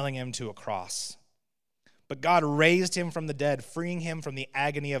by nailing him to a cross. But God raised him from the dead, freeing him from the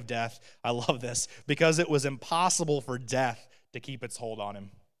agony of death. I love this, because it was impossible for death to keep its hold on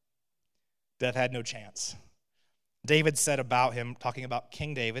him. Death had no chance. David said about him, talking about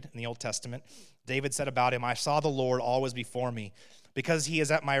King David in the Old Testament, David said about him, I saw the Lord always before me. Because he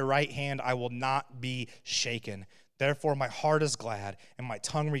is at my right hand, I will not be shaken. Therefore, my heart is glad and my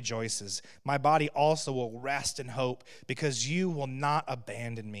tongue rejoices. My body also will rest in hope, because you will not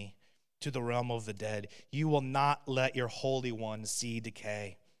abandon me to the realm of the dead. You will not let your Holy One see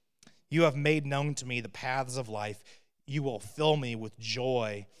decay. You have made known to me the paths of life. You will fill me with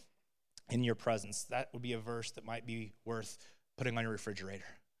joy in your presence. That would be a verse that might be worth putting on your refrigerator.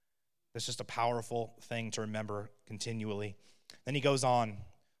 It's just a powerful thing to remember continually. Then he goes on,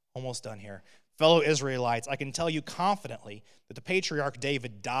 almost done here. Fellow Israelites, I can tell you confidently that the patriarch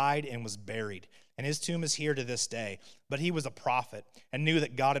David died and was buried, and his tomb is here to this day. But he was a prophet and knew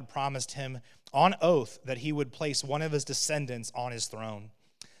that God had promised him on oath that he would place one of his descendants on his throne.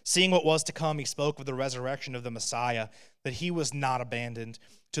 Seeing what was to come, he spoke of the resurrection of the Messiah, that he was not abandoned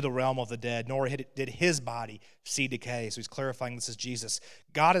to the realm of the dead, nor did his body see decay. So he's clarifying this is Jesus.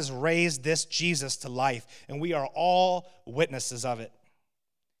 God has raised this Jesus to life, and we are all witnesses of it.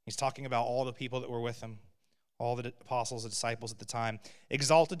 He's talking about all the people that were with him, all the apostles and disciples at the time.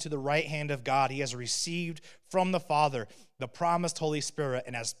 Exalted to the right hand of God, he has received from the Father the promised Holy Spirit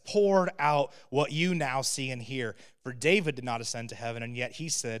and has poured out what you now see and hear. For David did not ascend to heaven, and yet he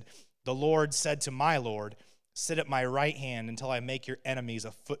said, the Lord said to my Lord, sit at my right hand until I make your enemies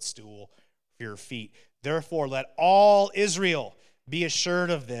a footstool for your feet. Therefore, let all Israel be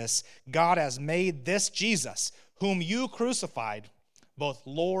assured of this. God has made this Jesus, whom you crucified, both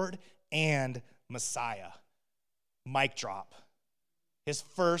Lord and Messiah. Mic drop. His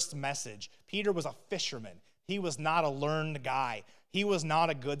first message. Peter was a fisherman. He was not a learned guy. He was not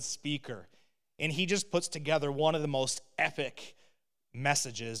a good speaker. And he just puts together one of the most epic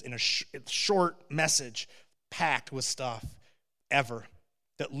messages in a short message packed with stuff ever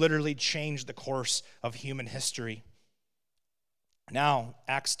that literally changed the course of human history. Now,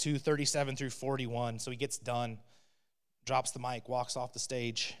 Acts 2:37 through 41. So he gets done, drops the mic, walks off the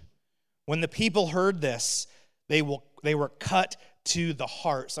stage. When the people heard this, they were cut to the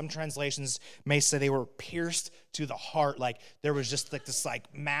heart. Some translations may say they were pierced to the heart. Like there was just like this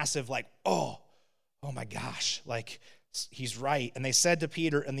like massive like, oh my gosh, like he's right. And they said to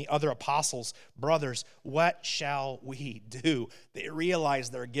Peter and the other apostles, brothers, what shall we do? They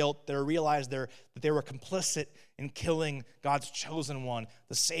realized their guilt. They realized that they were complicit in killing God's chosen one,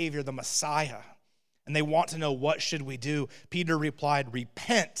 the Savior, the Messiah. And they want to know, what should we do? Peter replied,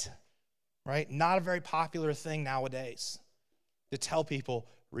 repent, right? Not a very popular thing nowadays to tell people,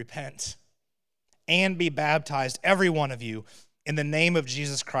 repent, and be baptized, every one of you, in the name of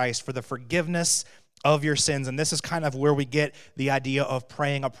Jesus Christ for the forgiveness of your sins. And this is kind of where we get the idea of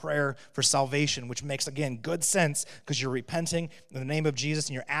praying a prayer for salvation, which makes, again, good sense because you're repenting in the name of Jesus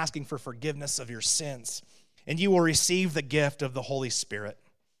and you're asking for forgiveness of your sins. And you will receive the gift of the Holy Spirit.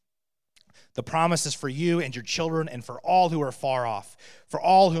 The promise is for you and your children and for all who are far off, for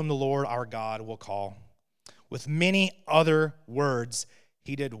all whom the Lord our God will call. With many other words,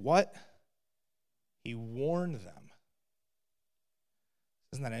 he did what? He warned them.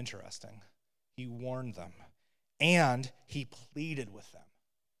 Isn't that interesting? He warned them. And he pleaded with them.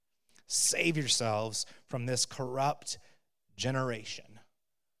 Save yourselves from this corrupt generation.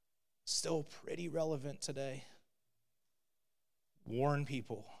 Still pretty relevant today. Warn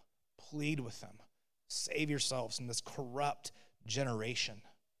people. Plead with them. Save yourselves from this corrupt generation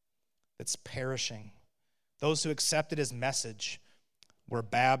that's perishing. Those who accepted his message were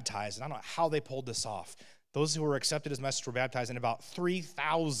baptized. And I don't know how they pulled this off. Those who were accepted his message were baptized, and about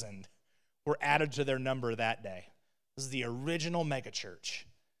 3,000 were added to their number that day. This is the original megachurch.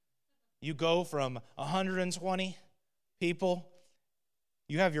 You go from 120 people,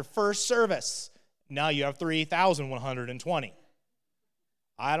 you have your first service. Now you have 3,120.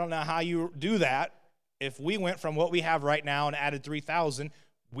 I don't know how you do that. If we went from what we have right now and added 3,000,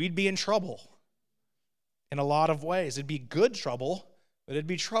 we'd be in trouble in a lot of ways. It'd be good trouble, but it'd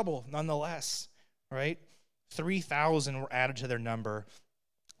be trouble nonetheless, right? 3,000 were added to their number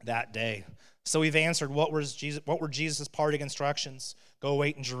that day. So we've answered, what were Jesus' parting instructions? Go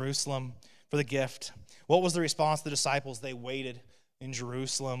wait in Jerusalem for the gift. What was the response of the disciples? They waited in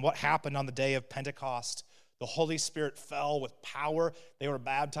Jerusalem. What happened on the day of Pentecost? The Holy Spirit fell with power. They were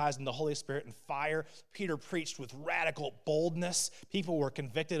baptized in the Holy Spirit and fire. Peter preached with radical boldness. People were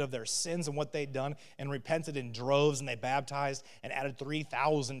convicted of their sins and what they'd done and repented in droves, and they baptized and added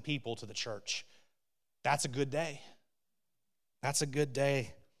 3,000 people to the church. That's a good day. That's a good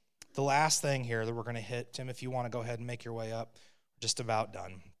day. The last thing here that we're going to hit, Tim, if you want to go ahead and make your way up, just about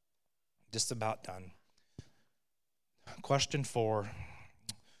done. Just about done. Question 4.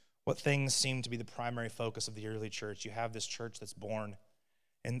 What things seem to be the primary focus of the early church? You have this church that's born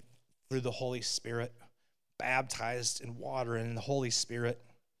and through the Holy Spirit, baptized in water and in the Holy Spirit,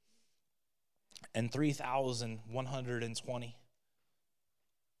 and 3,120,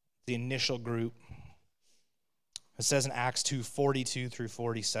 the initial group. It says in Acts 2:42 through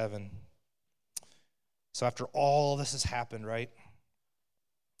 47. So after all this has happened, right?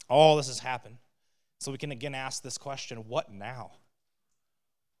 All this has happened. So we can again ask this question, what now?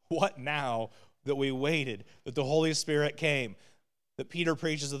 What now that we waited, that the Holy Spirit came, that Peter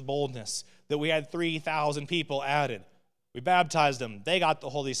preaches with boldness, that we had 3,000 people added. We baptized them. They got the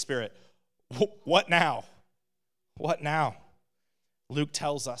Holy Spirit. What now? What now? Luke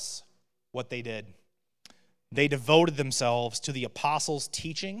tells us what they did. They devoted themselves to the apostles'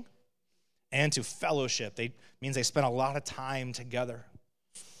 teaching and to fellowship. Means they spent a lot of time together,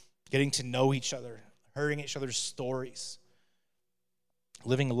 getting to know each other, hearing each other's stories,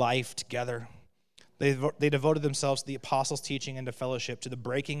 living life together. They devoted themselves to the apostles' teaching and to fellowship, to the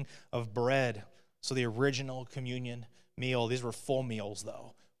breaking of bread. So the original communion meal, these were full meals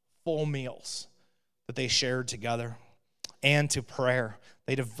though, full meals that they shared together, and to prayer.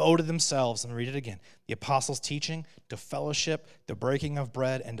 They devoted themselves, and read it again, the apostles' teaching, to fellowship, the breaking of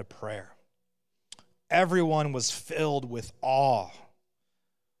bread, and to prayer. Everyone was filled with awe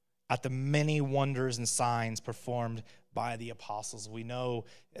at the many wonders and signs performed by the apostles. We know,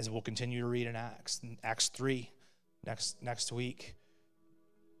 as we'll continue to read in Acts 3 next week,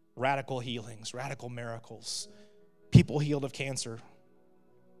 radical healings, radical miracles, people healed of cancer,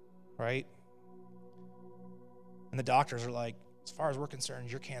 right? And the doctors are like, as far as we're concerned,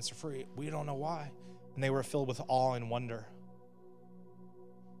 you're cancer-free. We don't know why. And they were filled with awe and wonder.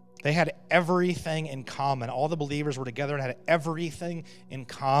 They had everything in common. All the believers were together and had everything in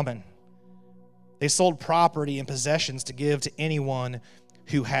common. They sold property and possessions to give to anyone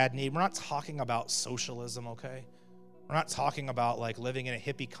who had need. We're not talking about socialism, okay? We're not talking about like living in a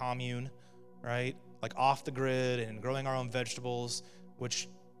hippie commune, right? Like off the grid and growing our own vegetables, which,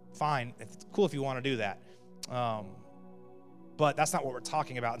 fine, it's cool if you want to do that. But that's not what we're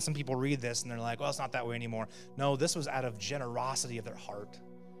talking about. And some people read this and they're like, well, it's not that way anymore. No, this was out of generosity of their heart,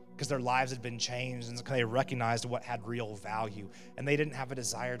 because their lives had been changed and they recognized what had real value. And they didn't have a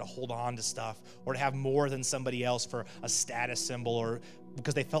desire to hold on to stuff or to have more than somebody else for a status symbol, or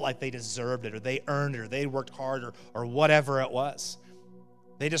because they felt like they deserved it or they earned it or they worked hard or whatever it was.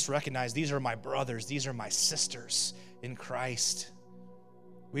 They just recognized, these are my brothers, these are my sisters in Christ.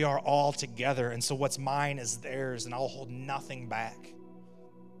 We are all together, and so what's mine is theirs, and I'll hold nothing back.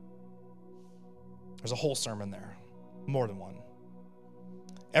 There's a whole sermon there, more than one.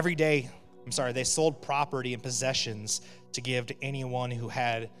 They sold property and possessions to give to anyone who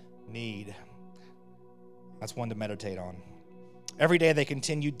had need. That's one to meditate on. Every day they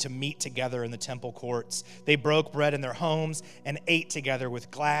continued to meet together in the temple courts. They broke bread in their homes and ate together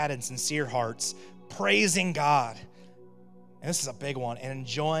with glad and sincere hearts, praising God. And this is a big one, and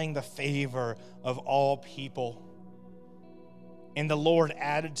enjoying the favor of all people. And the Lord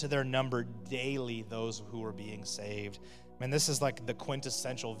added to their number daily those who were being saved. Man, this is like the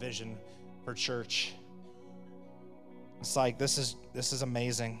quintessential vision for church. It's like, this is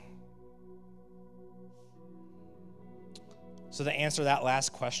amazing. So to answer that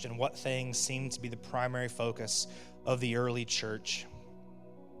last question, what things seemed to be the primary focus of the early church?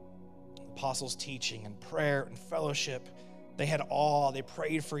 Apostles' teaching and prayer and fellowship. They had awe. They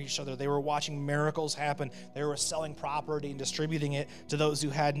prayed for each other. They were watching miracles happen. They were selling property and distributing it to those who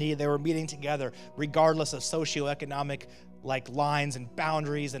had need. They were meeting together regardless of socioeconomic lines and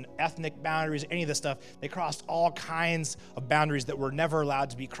boundaries and ethnic boundaries, any of this stuff. They crossed all kinds of boundaries that were never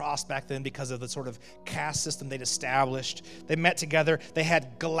allowed to be crossed back then because of the sort of caste system they'd established. They met together. They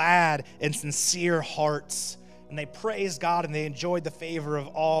had glad and sincere hearts. And they praised God and they enjoyed the favor of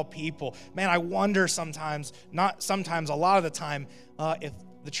all people. Man, I wonder sometimes, not sometimes, a lot of the time, if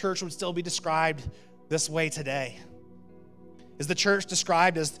the church would still be described this way today. Is the church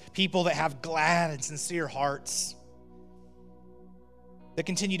described as people that have glad and sincere hearts, that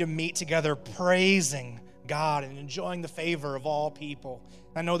continue to meet together praising God and enjoying the favor of all people?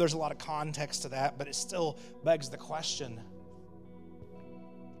 I know there's a lot of context to that, but it still begs the question.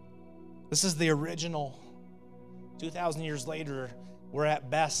 This is the original. 2,000 years later, we're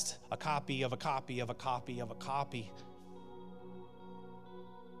at best a copy of a copy of a copy of a copy.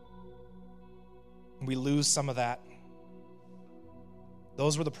 We lose some of that.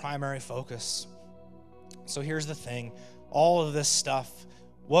 Those were the primary focus. So here's the thing. All of this stuff,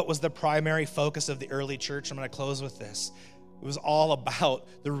 what was the primary focus of the early church? I'm going to close with this. It was all about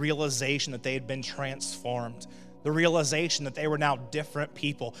the realization that they had been transformed, The realization that they were now different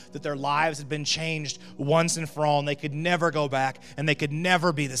people, that their lives had been changed once and for all, and they could never go back, and they could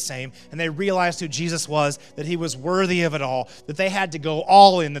never be the same. And they realized who Jesus was, that he was worthy of it all, that they had to go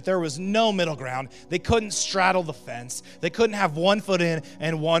all in, that there was no middle ground. They couldn't straddle the fence. They couldn't have one foot in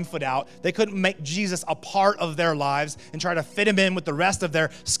and one foot out. They couldn't make Jesus a part of their lives and try to fit him in with the rest of their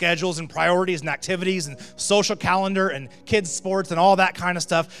schedules and priorities and activities and social calendar and kids' sports and all that kind of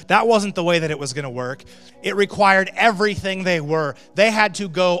stuff. That wasn't the way that it was going to work. It required everything they were. They had to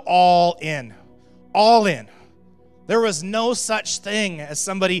go all in. All in. There was no such thing as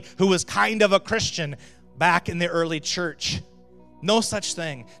somebody who was kind of a Christian back in the early church. No such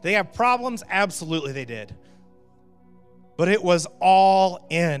thing. They have problems? Absolutely they did. But it was all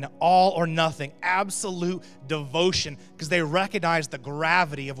in, all or nothing, absolute devotion, because they recognized the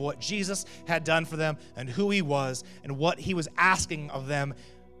gravity of what Jesus had done for them and who he was and what he was asking of them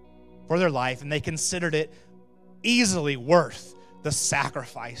for their life, and they considered it easily worth the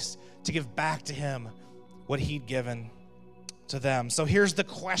sacrifice to give back to him what he'd given to them. So here's the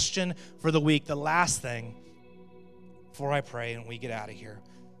question for the week, the last thing before I pray and we get out of here.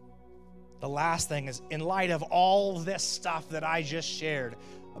 The last thing is, in light of all this stuff that I just shared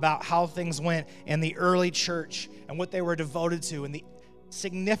about how things went in the early church and what they were devoted to and the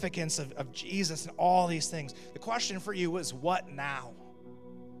significance of Jesus and all these things, the question for you is, what now?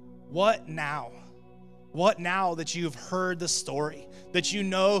 What now? What now that you've heard the story, that you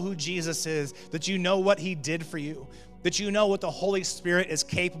know who Jesus is, that you know what he did for you, that you know what the Holy Spirit is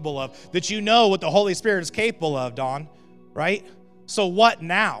capable of, that you know what the Holy Spirit is capable of, Dawn, right? So what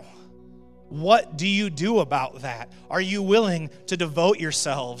now? What do you do about that? Are you willing to devote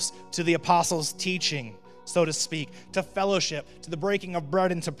yourselves to the apostles' teaching, so to speak, to fellowship, to the breaking of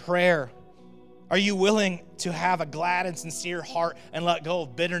bread and to prayer? Are you willing to have a glad and sincere heart and let go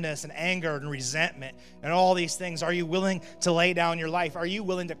of bitterness and anger and resentment and all these things? Are you willing to lay down your life? Are you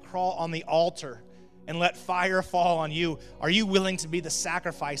willing to crawl on the altar and let fire fall on you? Are you willing to be the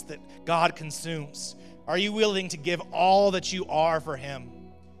sacrifice that God consumes? Are you willing to give all that you are for him?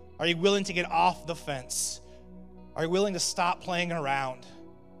 Are you willing to get off the fence? Are you willing to stop playing around?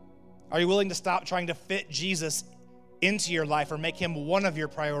 Are you willing to stop trying to fit Jesus into your life or make him one of your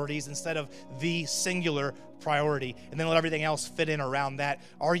priorities instead of the singular priority, and then let everything else fit in around that?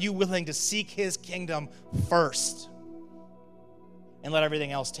 Are you willing to seek his kingdom first and let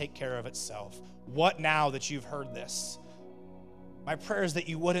everything else take care of itself? What now that you've heard this? My prayer is that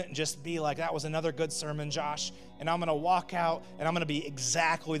you wouldn't just be like, that was another good sermon, Josh, and I'm going to walk out and I'm going to be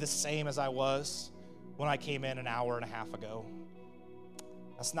exactly the same as I was when I came in an hour and a half ago.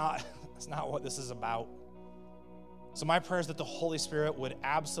 That's not what this is about. So my prayer is that the Holy Spirit would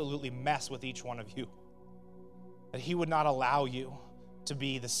absolutely mess with each one of you, that he would not allow you to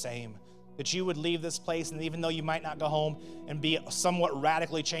be the same, that you would leave this place, and even though you might not go home and be somewhat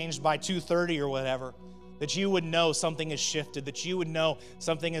radically changed by 2:30 or whatever, that you would know something has shifted, that you would know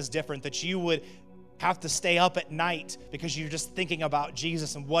something is different, that you would have to stay up at night because you're just thinking about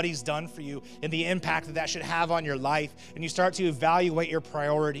Jesus and what he's done for you and the impact that that should have on your life, and you start to evaluate your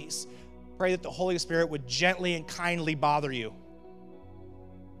priorities. Pray that the Holy Spirit would gently and kindly bother you,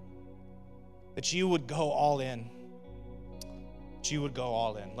 that you would go all in, that you would go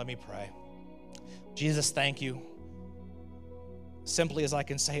all in. Let me pray. Jesus, thank you. Simply as I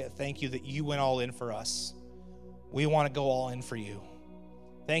can say it, thank you that you went all in for us. We want to go all in for you.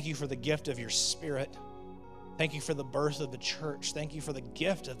 Thank you for the gift of your Spirit. Thank you for the birth of the church. Thank you for the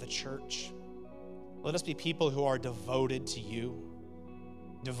gift of the church. Let us be people who are devoted to you,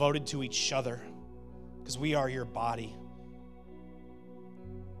 devoted to each other, because we are your body.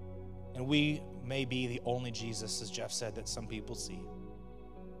 And we may be the only Jesus, as Jeff said, that some people see.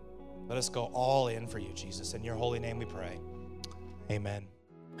 Let us go all in for you, Jesus. In your holy name we pray. Amen.